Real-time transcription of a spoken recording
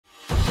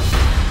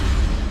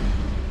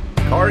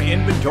car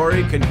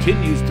inventory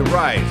continues to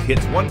rise,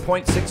 hits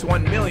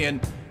 1.61 million,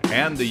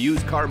 and the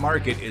used car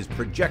market is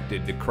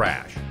projected to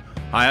crash.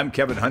 Hi, I'm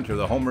Kevin Hunter,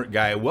 the Homework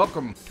Guy.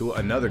 Welcome to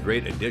another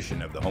great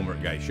edition of the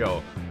Homework Guy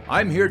Show.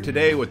 I'm here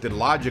today with the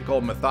logical,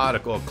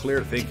 methodical,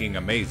 clear-thinking,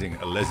 amazing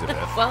Elizabeth.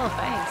 Well,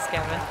 thanks,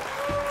 Kevin.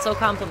 So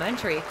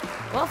complimentary.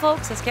 Well,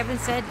 folks, as Kevin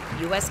said,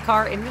 U.S.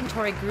 car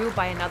inventory grew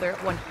by another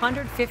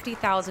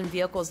 150,000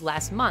 vehicles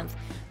last month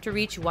to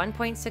reach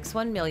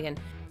 1.61 million,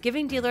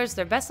 giving dealers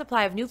their best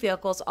supply of new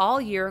vehicles all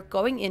year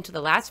going into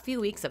the last few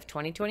weeks of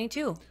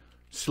 2022.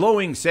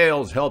 Slowing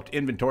sales helped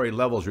inventory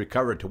levels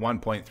recover to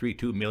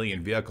 1.32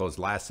 million vehicles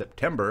last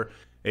September,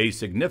 a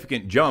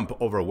significant jump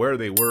over where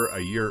they were a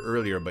year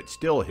earlier, but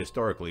still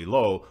historically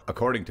low,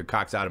 according to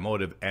Cox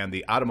Automotive and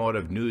the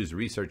Automotive News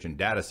Research and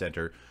Data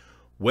Center.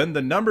 When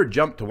the number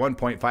jumped to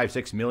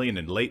 1.56 million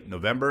in late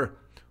November,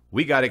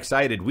 we got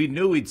excited. We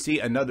knew we'd see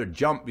another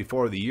jump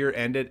before the year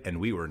ended, and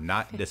we were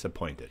not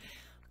disappointed.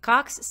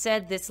 Cox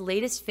said this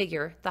latest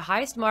figure, the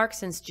highest mark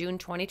since June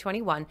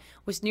 2021,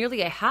 was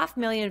nearly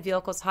 500,000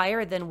 vehicles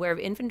higher than where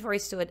inventory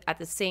stood at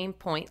the same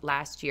point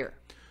last year.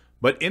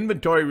 But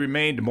inventory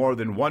remained more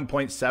than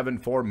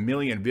 1.74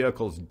 million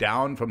vehicles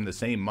down from the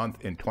same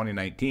month in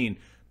 2019,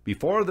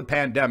 before the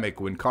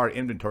pandemic, when car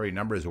inventory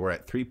numbers were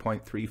at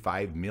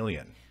 3.35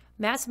 million.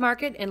 Mass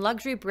market and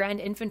luxury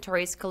brand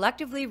inventories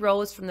collectively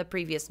rose from the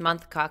previous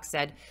month, Cox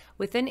said.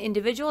 Within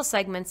individual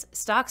segments,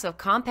 stocks of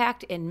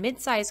compact and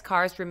mid-sized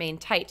cars remained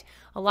tight,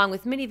 along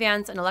with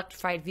minivans and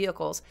electrified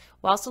vehicles,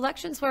 while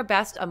selections were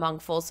best among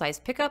full-size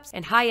pickups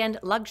and high-end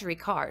luxury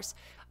cars.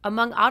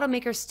 Among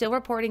automakers still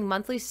reporting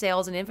monthly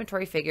sales and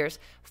inventory figures,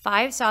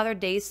 5 saw their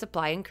days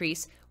supply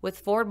increase, with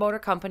Ford Motor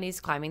Companies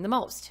climbing the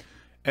most.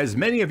 As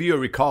many of you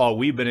recall,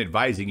 we've been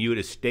advising you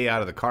to stay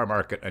out of the car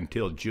market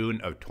until June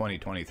of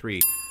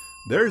 2023.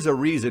 There's a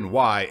reason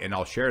why, and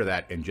I'll share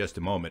that in just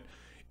a moment.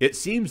 It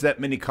seems that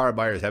many car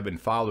buyers have been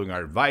following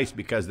our advice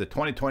because the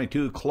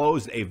 2022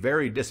 closed a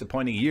very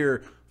disappointing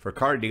year for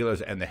car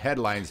dealers, and the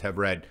headlines have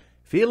read,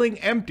 "Feeling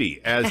empty,"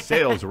 as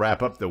sales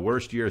wrap up the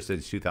worst year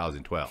since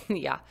 2012.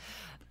 Yeah.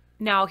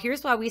 Now,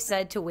 here's why we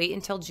said to wait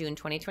until June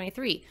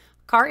 2023.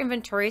 Car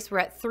inventories were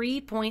at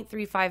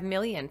 3.35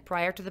 million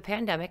prior to the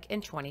pandemic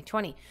in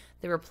 2020.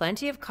 There were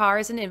plenty of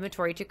cars in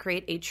inventory to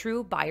create a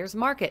true buyer's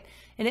market,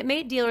 and it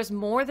made dealers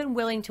more than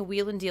willing to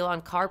wheel and deal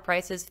on car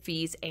prices,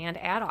 fees, and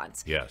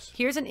add-ons. Yes.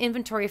 Here's an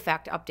inventory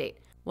fact update.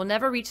 We'll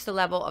never reach the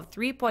level of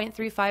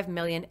 3.35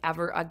 million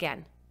ever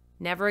again.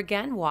 Never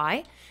again.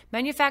 Why?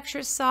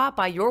 Manufacturers saw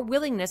by your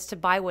willingness to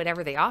buy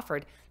whatever they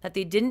offered that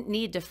they didn't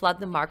need to flood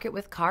the market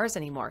with cars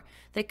anymore.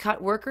 They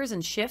cut workers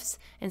and shifts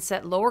and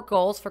set lower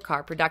goals for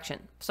car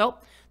production. So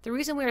the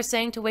reason we are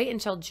saying to wait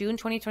until June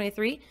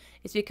 2023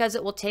 is because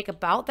it will take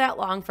about that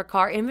long for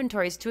car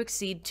inventories to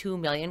exceed 2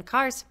 million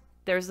cars.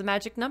 There's the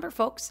magic number,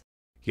 folks.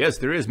 Yes,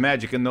 there is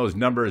magic in those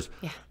numbers.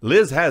 Yeah.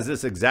 Liz has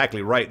this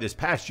exactly right. This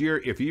past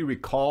year, if you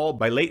recall,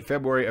 by late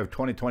February of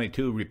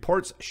 2022,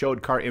 reports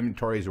showed car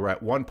inventories were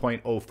at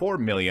 1.04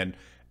 million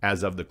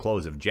as of the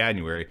close of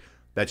January.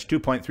 That's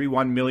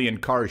 2.31 million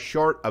cars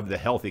short of the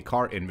healthy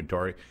car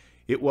inventory.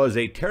 It was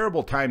a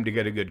terrible time to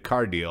get a good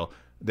car deal.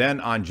 Then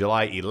on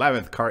July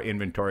 11th, car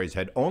inventories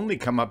had only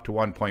come up to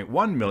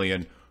 1.1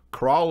 million,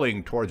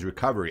 crawling towards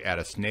recovery at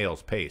a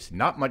snail's pace.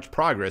 Not much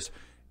progress,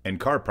 and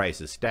car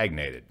prices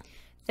stagnated.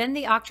 Then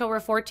the October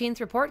 14th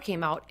report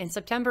came out, and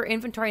September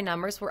inventory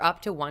numbers were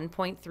up to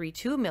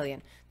 1.32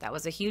 million. That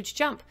was a huge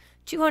jump,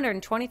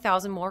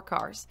 220,000 more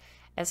cars.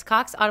 As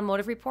Cox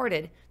Automotive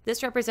reported,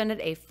 this represented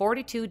a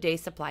 42-day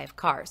supply of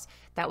cars.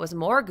 That was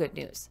more good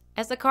news.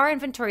 As the car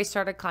inventory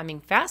started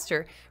climbing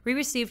faster, we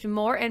received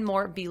more and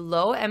more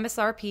below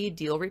MSRP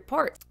deal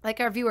reports. Like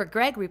our viewer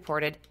Greg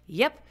reported,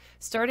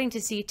 starting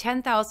to see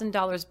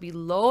 $10,000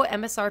 below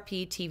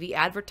MSRP TV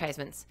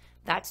advertisements.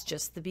 That's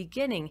just the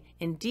beginning.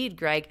 Indeed,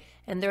 Greg,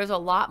 and there's a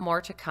lot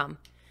more to come.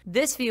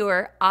 This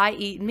viewer, I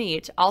Eat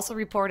Meat, also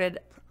reported,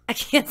 I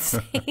can't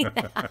say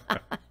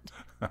that.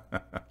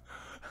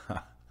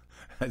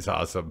 That's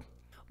awesome.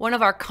 One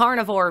of our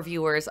carnivore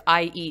viewers,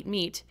 I Eat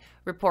Meat,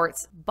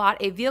 reports, bought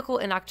a vehicle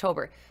in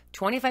October,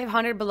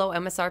 $2,500 below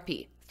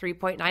MSRP,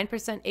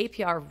 3.9%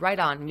 APR, right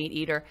on, meat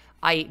eater.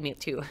 I eat meat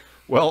too.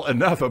 Well,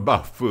 enough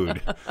about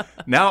food.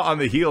 Now, on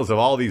the heels of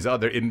all these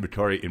other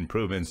inventory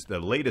improvements, the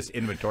latest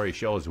inventory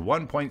shows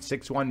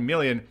 1.61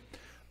 million.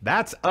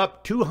 That's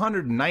up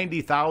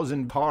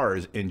 290,000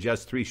 cars in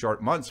just 3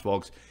 short months,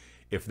 folks.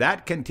 If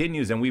that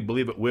continues, and we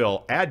believe it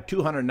will, add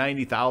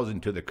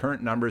 290,000 to the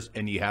current numbers,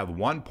 and you have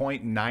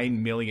 1.9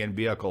 million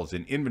vehicles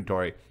in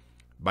inventory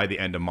by the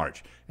end of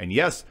March. And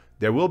yes,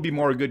 there will be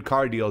more good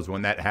car deals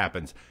when that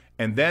happens.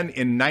 And then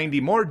in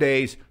 90 more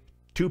days,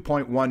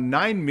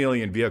 2.19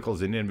 million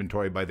vehicles in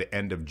inventory by the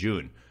end of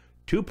June.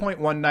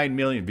 2.19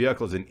 million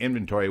vehicles in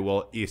inventory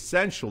will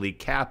essentially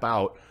cap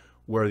out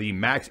where the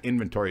max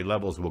inventory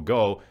levels will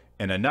go,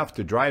 and enough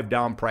to drive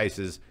down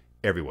prices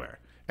everywhere.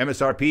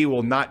 MSRP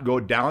will not go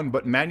down,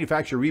 but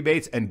manufacturer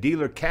rebates and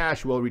dealer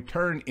cash will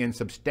return in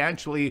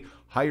substantially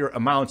higher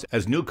amounts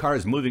as new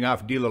cars moving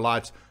off dealer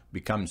lots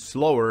become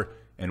slower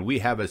and we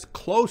have as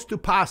close to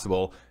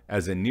possible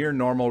as a near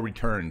normal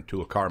return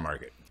to a car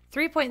market.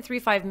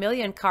 3.35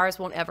 million cars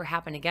won't ever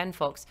happen again,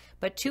 folks,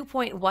 but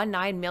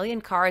 2.19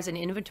 million cars in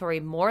inventory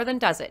more than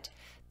does it.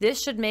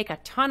 This should make a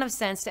ton of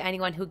sense to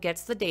anyone who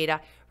gets the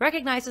data,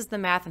 recognizes the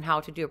math and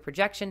how to do a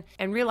projection,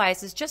 and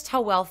realizes just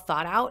how well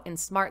thought out and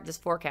smart this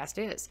forecast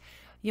is.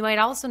 You might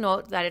also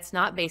note that it's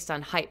not based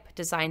on hype,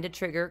 designed to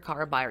trigger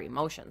car buyer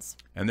emotions.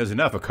 And there's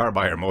enough of car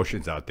buyer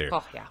emotions out there.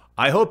 Oh, yeah.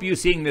 I hope you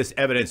seeing this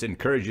evidence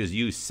encourages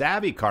you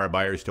savvy car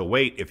buyers to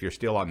wait if you're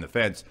still on the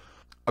fence.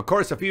 Of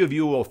course, a few of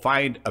you will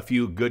find a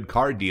few good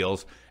car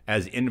deals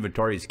as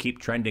inventories keep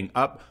trending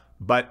up,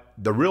 but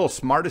the real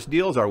smartest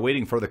deals are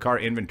waiting for the car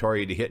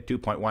inventory to hit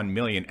 2.1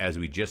 million as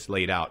we just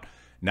laid out.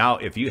 Now,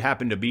 if you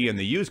happen to be in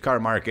the used car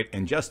market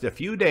in just a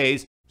few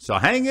days, so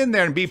hang in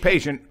there and be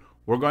patient,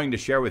 we're going to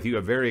share with you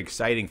a very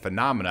exciting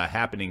phenomena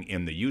happening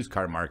in the used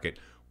car market.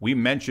 We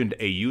mentioned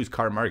a used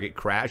car market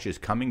crash is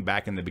coming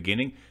back in the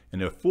beginning,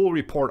 and a full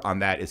report on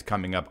that is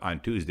coming up on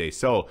Tuesday.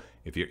 So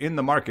if you're in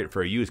the market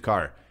for a used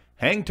car,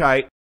 hang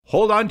tight,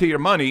 hold on to your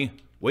money,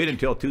 wait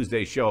until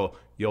Tuesday's show.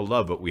 You'll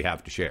love what we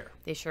have to share.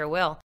 They sure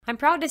will. I'm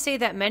proud to say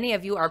that many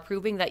of you are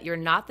proving that you're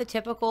not the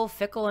typical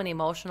fickle and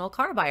emotional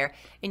car buyer,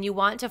 and you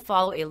want to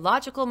follow a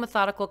logical,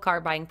 methodical car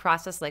buying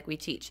process like we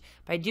teach.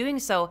 By doing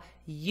so,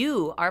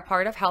 you are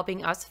part of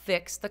helping us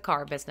fix the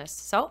car business.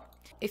 So,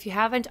 if you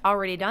haven't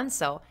already done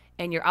so,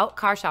 and you're out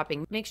car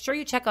shopping, make sure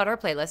you check out our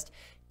playlist,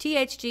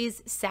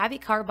 THG's Savvy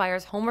Car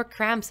Buyer's Homework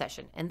Cram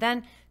Session. And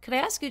then, could I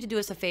ask you to do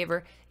us a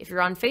favor? If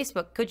you're on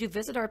Facebook, could you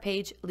visit our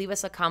page, leave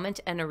us a comment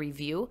and a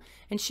review,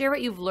 and share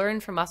what you've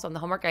learned from us on the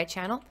Homework Guy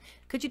channel?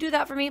 Could you do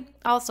that for me?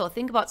 Also,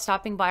 think about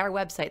stopping by our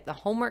website,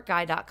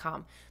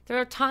 thehomeworkguy.com. There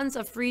are tons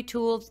of free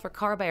tools for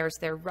car buyers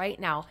there right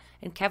now,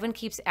 and Kevin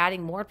keeps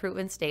adding more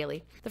improvements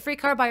daily. The free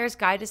car buyer's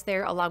guide is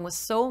there along with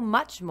so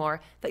much more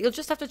that you'll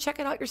just have to check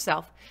it out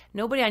yourself.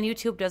 Nobody on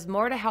YouTube does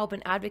more to help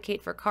and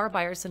advocate for car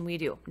buyers than we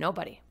do.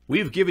 Nobody.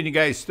 We've given you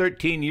guys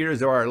 13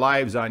 years of our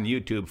lives on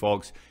YouTube,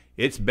 folks.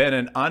 It's been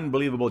an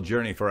unbelievable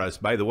journey for us.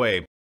 By the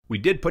way, we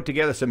did put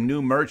together some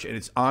new merch, and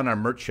it's on our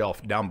merch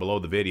shelf down below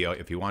the video.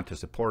 If you want to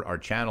support our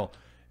channel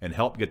and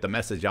help get the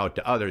message out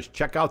to others,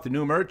 check out the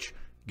new merch,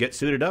 get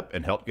suited up,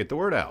 and help get the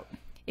word out.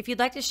 If you'd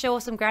like to show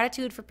some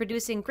gratitude for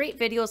producing great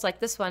videos like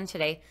this one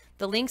today,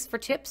 the links for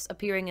tips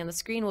appearing on the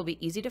screen will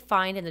be easy to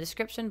find in the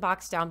description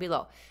box down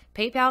below.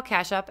 PayPal,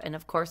 Cash App, and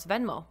of course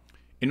Venmo.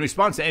 In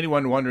response to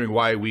anyone wondering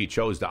why we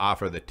chose to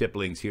offer the tip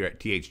links here at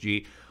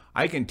THG,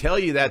 I can tell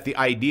you that the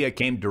idea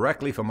came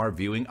directly from our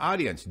viewing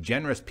audience.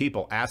 Generous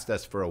people asked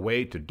us for a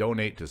way to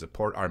donate to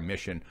support our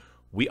mission.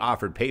 We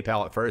offered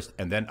PayPal at first,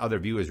 and then other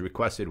viewers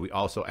requested we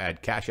also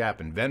add Cash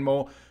App and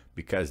Venmo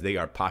because they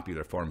are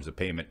popular forms of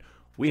payment.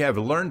 We have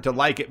learned to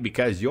like it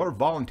because your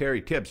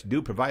voluntary tips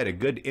do provide a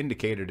good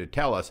indicator to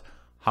tell us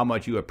how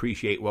much you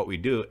appreciate what we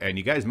do, and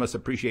you guys must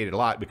appreciate it a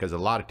lot because a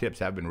lot of tips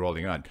have been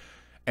rolling on.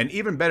 And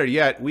even better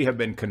yet, we have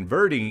been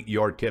converting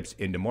your tips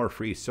into more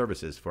free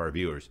services for our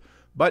viewers.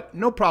 But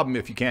no problem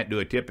if you can't do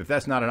a tip. If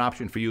that's not an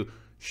option for you,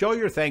 show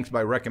your thanks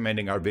by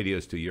recommending our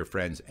videos to your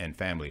friends and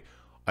family.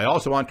 I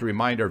also want to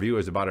remind our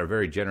viewers about our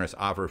very generous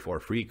offer for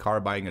free car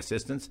buying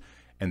assistance,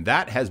 and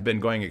that has been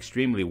going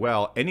extremely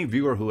well. Any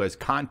viewer who has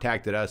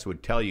contacted us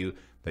would tell you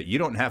that you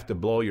don't have to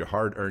blow your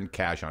hard-earned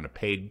cash on a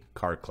paid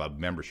car club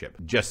membership.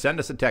 Just send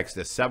us a text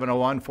to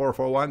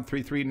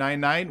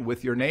 701-441-3399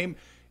 with your name,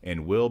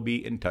 and we'll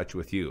be in touch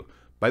with you.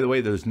 By the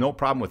way, there's no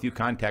problem with you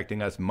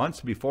contacting us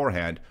months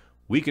beforehand.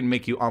 We can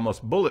make you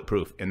almost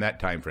bulletproof in that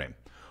time frame.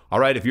 All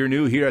right, if you're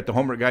new here at the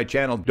Homework Guy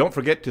channel, don't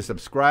forget to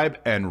subscribe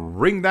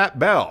and ring that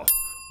bell.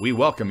 We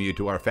welcome you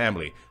to our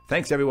family.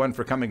 Thanks everyone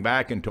for coming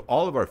back, and to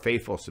all of our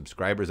faithful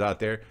subscribers out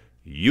there,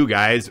 you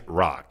guys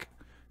rock.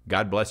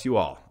 God bless you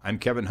all. I'm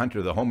Kevin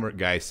Hunter, the Homework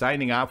Guy,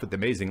 signing off with the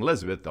amazing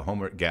Elizabeth, the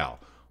Homework Gal.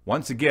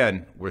 Once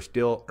again, we're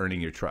still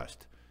earning your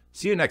trust.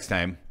 See you next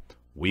time.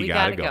 We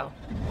gotta go.